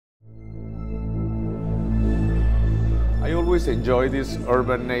always enjoy these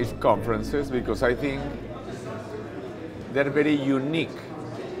Urban Age conferences because I think they're very unique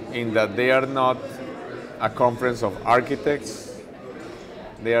in that they are not a conference of architects,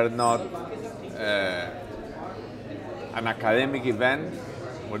 they are not an academic event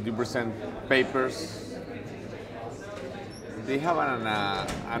where you present papers. They have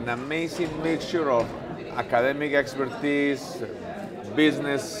an amazing mixture of academic expertise,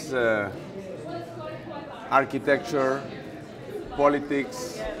 business, architecture,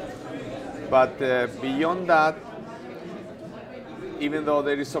 politics, but beyond that, even though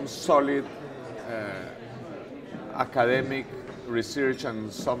there is some solid academic research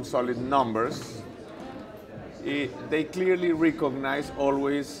and some solid numbers, they clearly recognize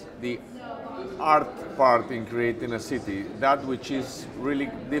always the art part in creating a city, that which is really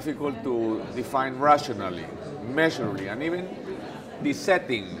difficult to define rationally, measurably, and even the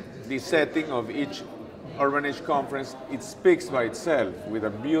setting of each Urban Age conference, it speaks by itself with a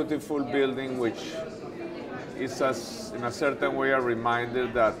beautiful building which is, in a certain way, a reminder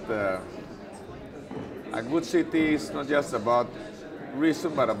that a good city is not just about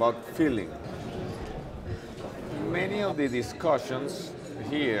reason, but about feeling. Many of the discussions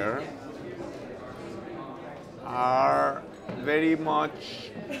here are very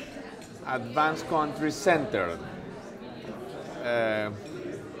much advanced country centered.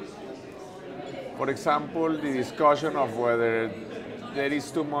 For example, the discussion of whether there is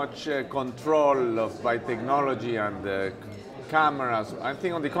too much control by technology and cameras. I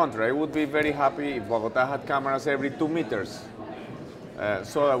think on the contrary, I would be very happy if Bogotá had cameras every 2 meters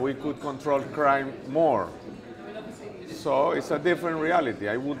so that we could control crime more. So it's a different reality.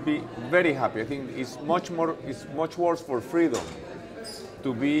 I would be very happy. I think it's much worse for freedom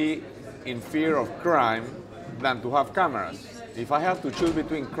to be in fear of crime than to have cameras. If I have to choose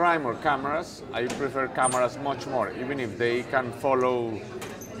between crime or cameras, I prefer cameras much more, even if they can follow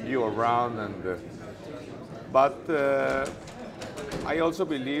you around. But I also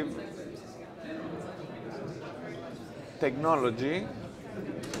believe technology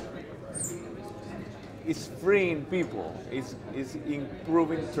is freeing people, is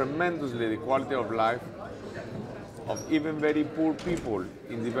improving tremendously the quality of life of even very poor people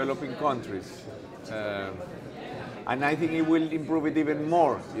in developing countries. And I think it will improve it even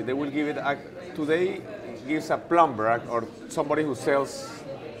more. They will give it, today gives a plumber or somebody who sells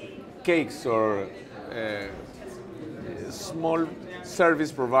cakes or small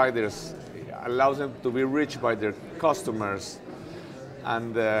service providers, allows them to be rich by their customers.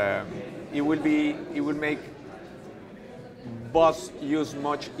 And it will make bus use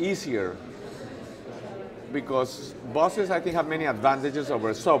much easier because buses, I think, have many advantages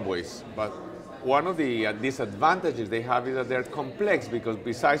over subways, but one of the disadvantages they have is that they're complex because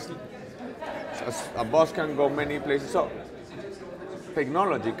besides a bus can go many places, so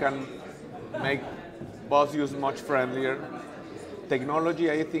technology can make bus use much friendlier.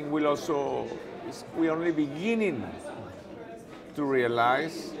 Technology, I think, we're only beginning to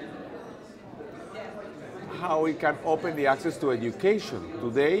realize how we can open the access to education.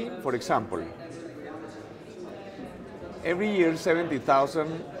 Today, for example, every year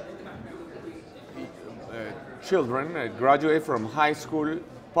 70,000 children graduate from high school,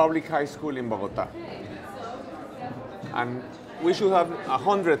 public high school in Bogotá. And we should have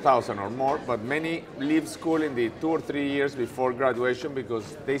 100,000 or more, but many leave school in the 2 or 3 years before graduation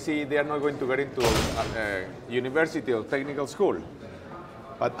because they see they are not going to get into a university or technical school.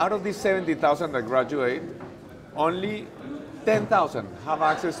 But out of these 70,000 that graduate, only 10,000 have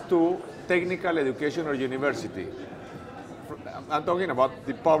access to technical education or university. I'm talking about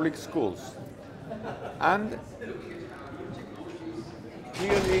the public schools. And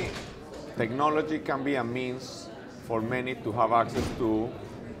clearly, technology can be a means for many to have access to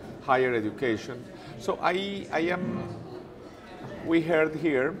higher education. So we heard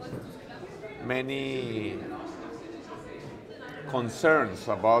here many concerns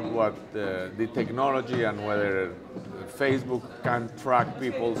about what the technology and whether Facebook can track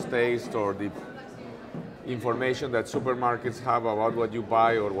people's taste or the information that supermarkets have about what you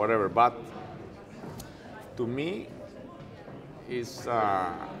buy or whatever. But to me, it's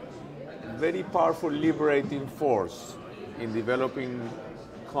a very powerful liberating force in developing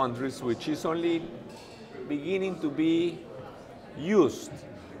countries, which is only beginning to be used.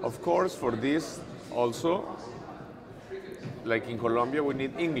 Of course, for this also, like in Colombia, we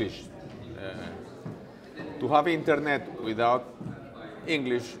need English. To have internet without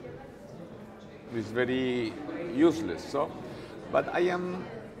English is very useless. So, but I am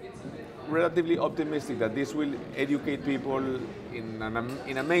relatively optimistic that this will educate people in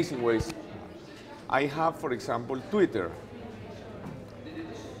amazing ways. I have, for example, Twitter.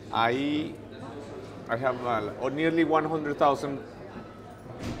 I have nearly 100,000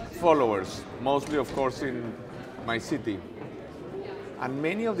 followers, mostly, of course, in my city. And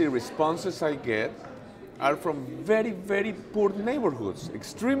many of the responses I get are from very, very poor neighborhoods,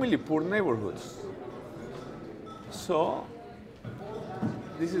 extremely poor neighborhoods. So,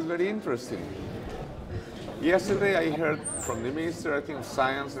 this is very interesting. Yesterday I heard from the Minister, I think, of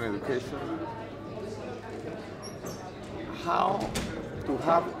Science and Education, how to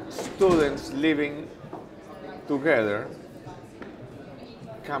have students living together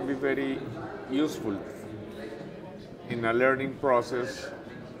can be very useful in a learning process,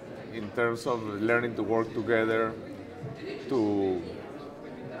 in terms of learning to work together, to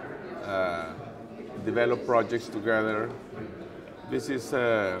develop projects together. This is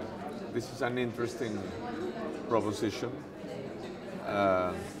an interesting proposition.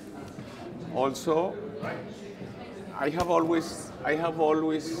 Also, I have always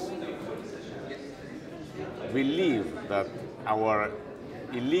believed that our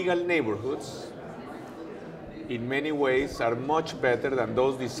illegal neighborhoods in many ways are much better than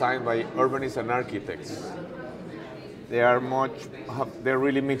those designed by urbanists and architects. They're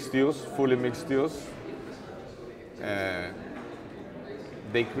really mixed use, fully mixed use.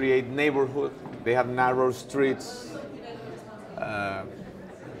 They create neighborhood, they have narrow streets,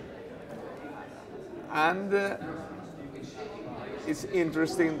 and it's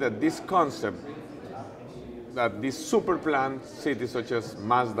interesting that this concept, that these super planned cities such as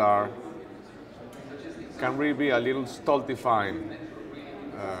Masdar can really be a little stultifying,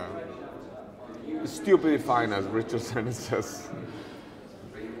 stupidifying, as Richard Sennett says.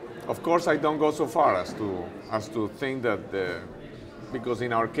 Of course, I don't go so far as to think that, because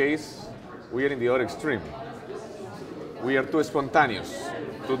in our case, we are in the other extreme. We are too spontaneous,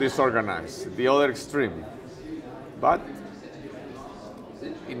 too disorganized, the other extreme. But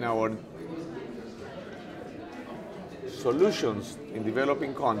in our solutions in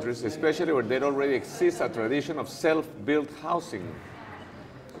developing countries, especially where there already exists a tradition of self-built housing,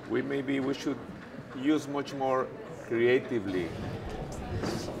 we should use much more creatively.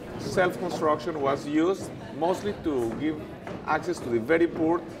 Self-construction was used mostly to give access to the very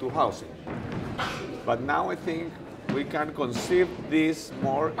poor to housing. But now I think we can conceive this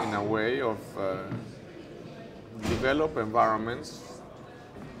more in a way of develop environments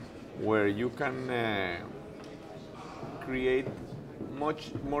where you can create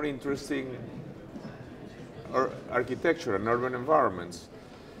much more interesting architecture and urban environments.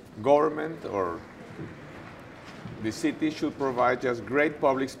 Government or the city should provide just great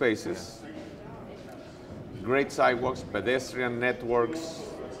public spaces, great sidewalks, pedestrian networks,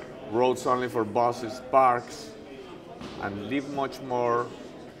 roads only for buses, parks, and leave much more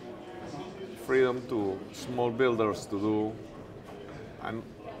freedom to small builders to do. And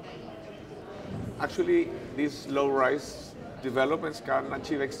actually, these low-rise developments can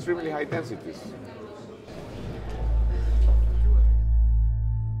achieve extremely high densities.